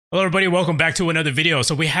Hello everybody, welcome back to another video.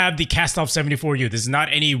 So we have the Kastov 74u. This is not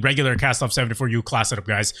any regular Kastov 74u class setup,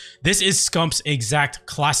 guys. This is Scump's exact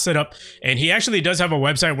class setup, and he actually does have a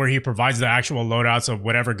website where he provides the actual loadouts of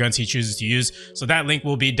whatever guns he chooses to use. So that link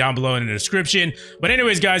will be down below in the description. But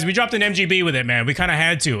anyways, guys, we dropped an MGB with it, man. We kind of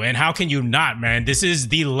had to, and how can you not, man? This is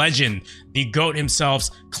the legend, the GOAT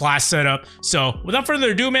himself's class setup. So without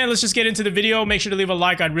further ado, man, let's just get into the video. Make sure to leave a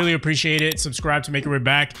like. I'd really appreciate it. Subscribe to make your way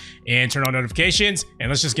back and turn on notifications, and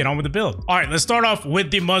let's just get on with the build. All right, let's start off with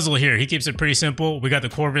the muzzle here. He keeps it pretty simple. We got the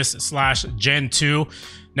𝗧𝗘𝗔𝗠.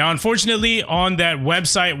 Now, unfortunately, on that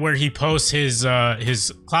website where he posts his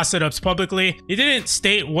class setups publicly, he didn't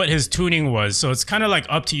state what his tuning was, so it's kind of like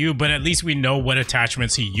up to you, but at least we know what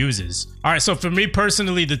attachments he uses. All right, so for me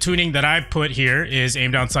personally, the tuning that I put here is aim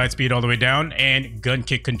down, sight speed all the way down, and gun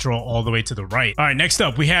kick control all the way to the right. All right, next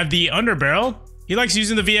up, we have the underbarrel. He likes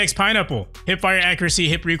using the VX Pineapple. Hip fire accuracy,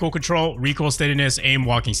 hip recoil control, recoil steadiness, aim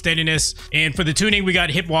walking steadiness. And for the tuning, we got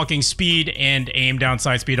hip walking speed and aim down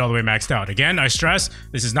sight speed all the way maxed out. Again, I stress,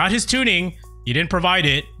 this is not his tuning. He didn't provide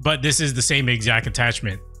it, but this is the same exact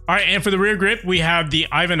attachment. All right, and for the rear grip, we have the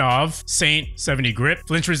𝗧𝗘𝗏𝗏 70 grip,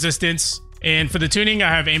 flinch resistance. And for the tuning, I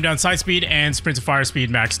have aim down sight speed and sprint to fire speed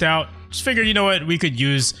maxed out. Just figured, you know what, we could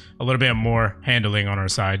use a little bit more handling on our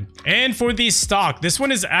side. And for the stock, this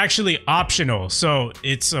one is actually optional. So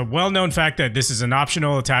it's a well-known fact that this is an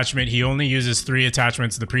optional attachment. He only uses 3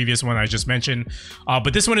 attachments, the previous one I just mentioned.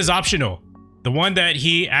 But this one is optional. The one that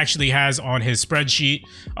he actually has on his spreadsheet,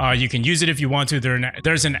 you can use it if you want to.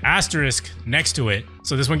 There's an asterisk next to it.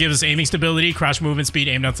 So this one gives us aiming stability, crouch movement speed,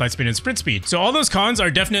 aim down sight speed, and sprint speed. So all those cons are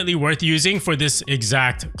definitely worth using for this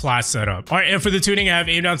exact class setup. All right, and for the tuning, I have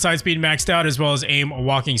aim down sight speed maxed out as well as aim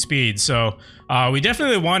walking speed. So we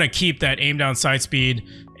definitely want to keep that aim down sight speed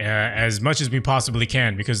as much as we possibly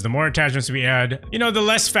can, because the more attachments we add, you know, the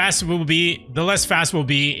less fast we'll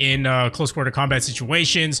be in close quarter combat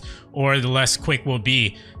situations, or the less quick we'll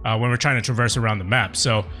be when we're trying to traverse around the map.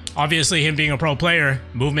 So obviously, him being a pro player,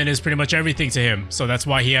 movement is pretty much everything to him. So that's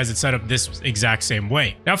why he has it set up this exact same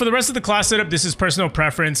way. Now for the rest of the class setup, this is personal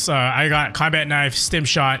preference. I got combat knife, stim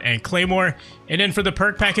shot, and claymore. And then for the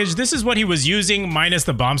perk package, this is what he was using minus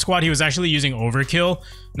the bomb squad. He was actually using overkill.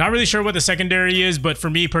 Not really sure what the secondary is, but for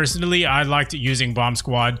me personally, I liked using bomb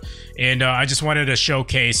squad. And I just wanted to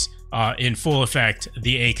showcase in full effect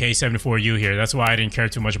the Ak74u here. That's why I didn't care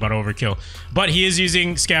too much about overkill. But he is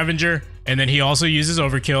using scavenger, and then he also uses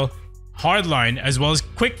overkill, hardline, as well as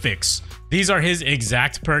quick fix. These are his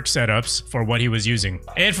exact perk setups for what he was using.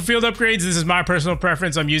 And for field upgrades, this is my personal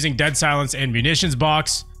preference. I'm using dead silence and munitions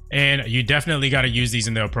box. And you definitely got to use these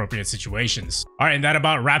in the appropriate situations. All right, and that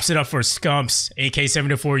about wraps it up for Scump's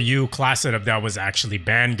Ak74u class setup that was actually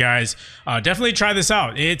banned, guys. Definitely try this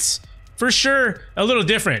out. It's for sure a little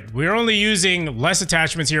different. We're only using less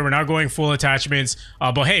attachments here. We're not going full attachments,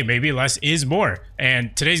 but hey, maybe less is more.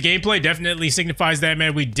 And today's gameplay definitely signifies that,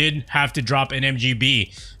 man. We did have to drop an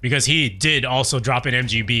MGB because he did also drop an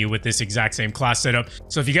MGB with this exact same class setup.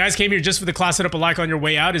 So if you guys came here just for the class setup, a like on your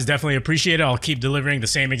way out is definitely appreciated. I'll keep delivering the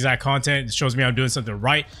same exact content. It shows me I'm doing something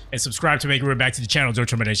right. And subscribe to make your way back to the channel,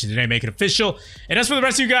 𝗧𝗘𝗏 today. Make it official. And as for the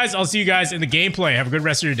rest of you guys, I'll see you guys in the gameplay. Have a good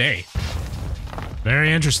rest of your day.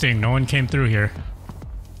 Very interesting. No one came through here.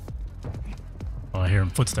 Oh, I hear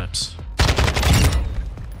him footsteps. There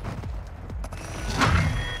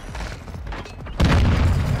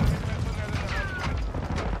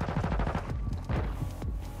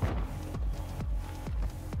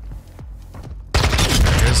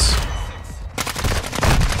he is.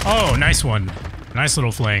 Oh, nice one. Nice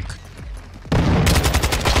little flank.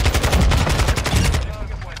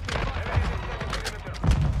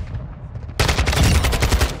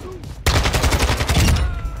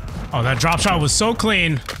 Oh, that drop shot was so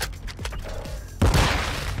clean. I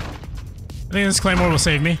think this claymore will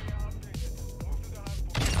save me.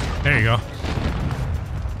 There you go.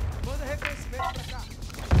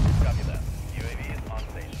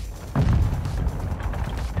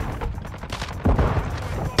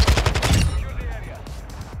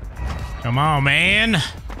 Come on, man.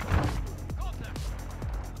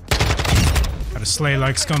 Gotta slay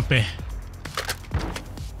like Scumpy.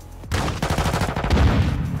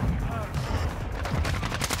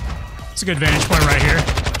 It's a good vantage point right here.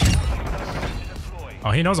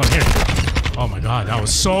 Oh, he knows I'm here. Oh my god, that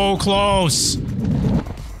was so close.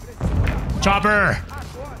 Chopper,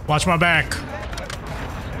 watch my back.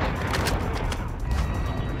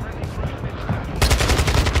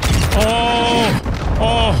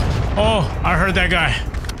 Oh, I heard that guy.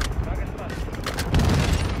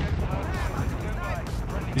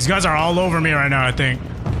 These guys are all over me right now, I think.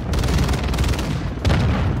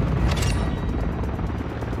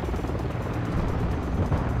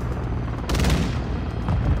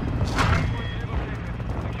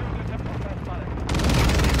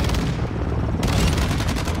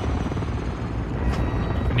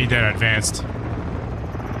 dead advanced.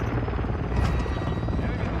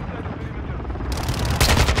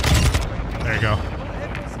 There you go.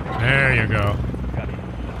 There you go.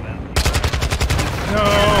 No!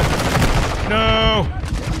 No!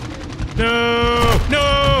 No!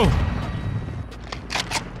 No!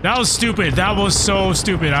 That was stupid. That was so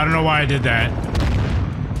stupid. I don't know why I did that.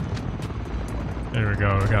 There we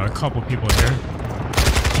go. We got a couple people here.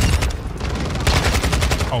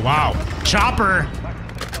 Oh, wow. Chopper!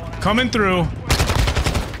 Coming through.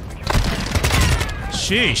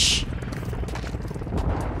 Sheesh.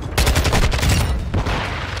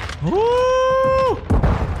 Woo!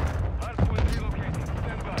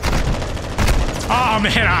 Oh,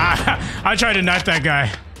 man. I tried to knife that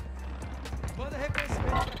guy.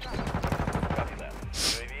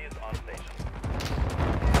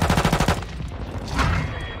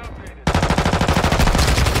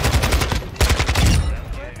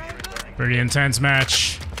 Pretty intense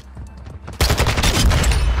match.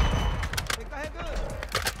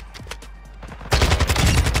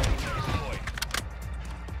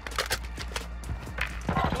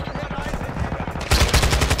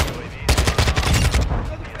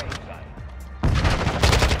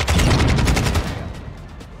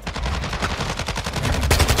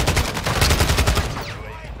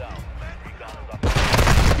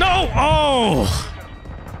 No! Oh!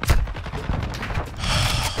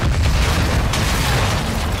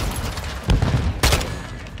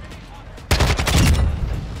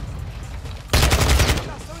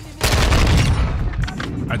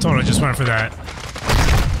 I totally just went for that.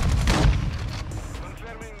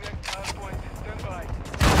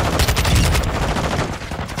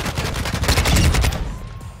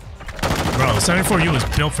 Bro, 74u was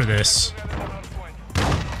built for this.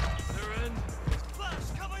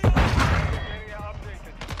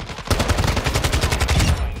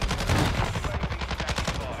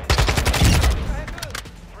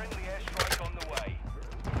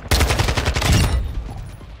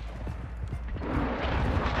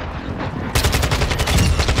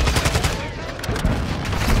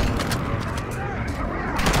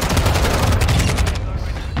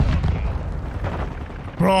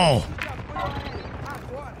 Bro.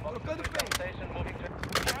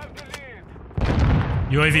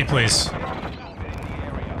 UAV, please.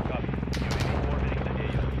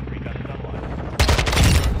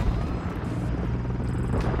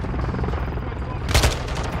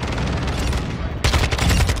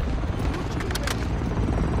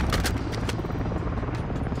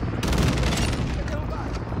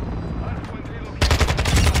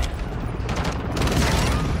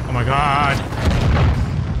 Oh my God.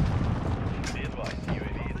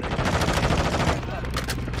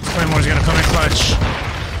 Claymore's gonna come in clutch.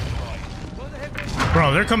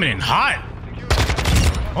 Bro, they're coming in hot.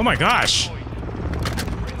 Oh my gosh.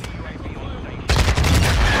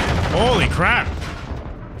 Holy crap.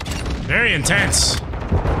 Very intense.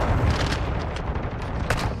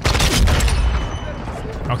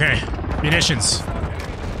 Okay, munitions.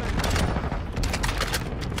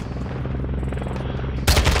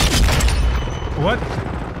 What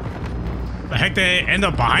the heck? They end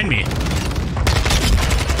up behind me.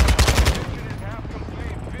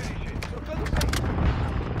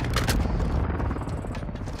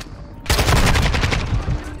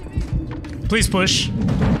 Please push.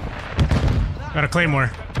 Got a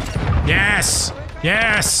claymore. Yes!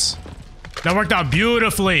 Yes! That worked out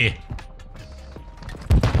beautifully.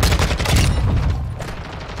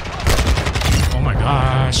 Oh my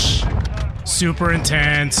gosh. Super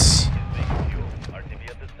intense.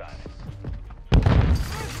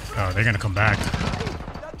 Oh, they're gonna come back.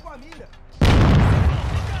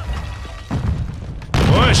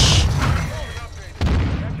 Push!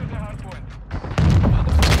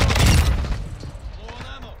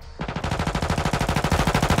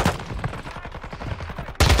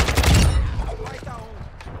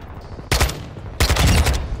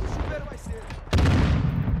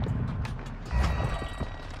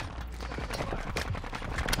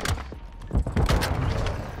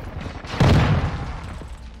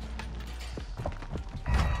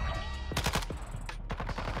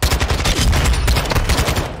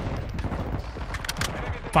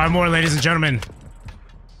 Five more, ladies and gentlemen.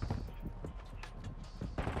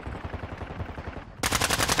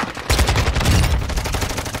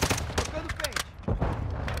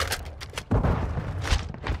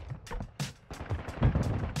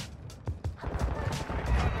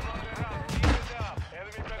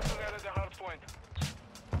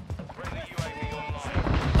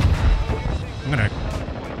 I'm gonna...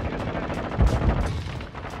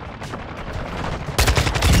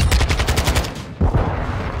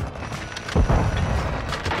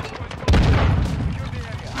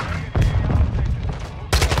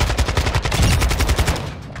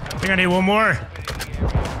 think I need one more.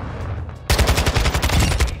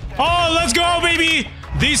 Oh, let's go, baby!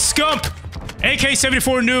 The Scump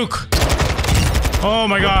AK-74 nuke. Oh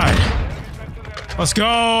my god. Let's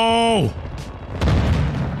go!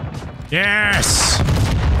 Yes!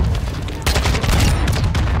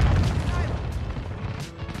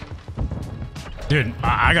 Dude,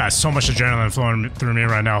 I got so much adrenaline flowing through me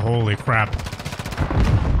right now. Holy crap.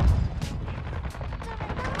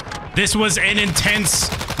 This was an intense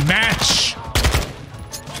match.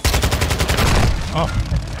 Oh.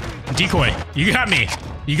 Decoy. You got me.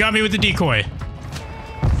 You got me with the decoy.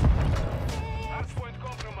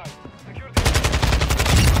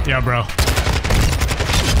 Yeah, bro.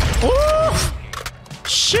 Ooh!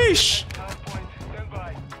 Sheesh.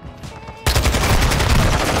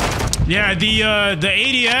 Yeah, the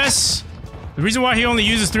ADS, the reason why he only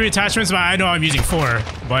uses 3 attachments, I know I'm using 4,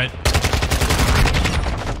 but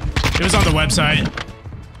it was on the website.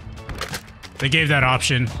 They gave that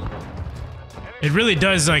option. It really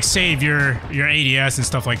does like save your ADS and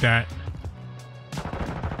stuff like that.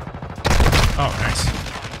 Oh, nice.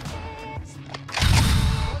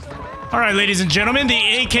 All right, ladies and gentlemen, the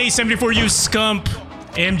AK-74u Scump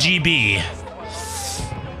MGB.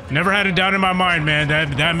 Never had a doubt in my mind, man.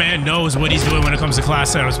 That man knows what he's doing when it comes to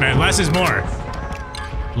class setups, man. Less is more.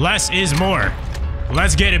 Less is more.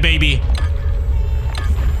 Let's get it, baby.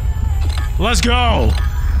 Let's go.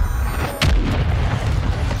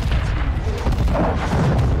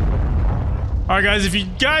 All right, guys, if you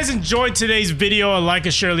guys enjoyed today's video, a like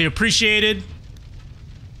is surely appreciated.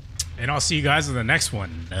 And I'll see you guys in the next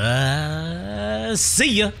one.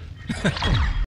 See ya.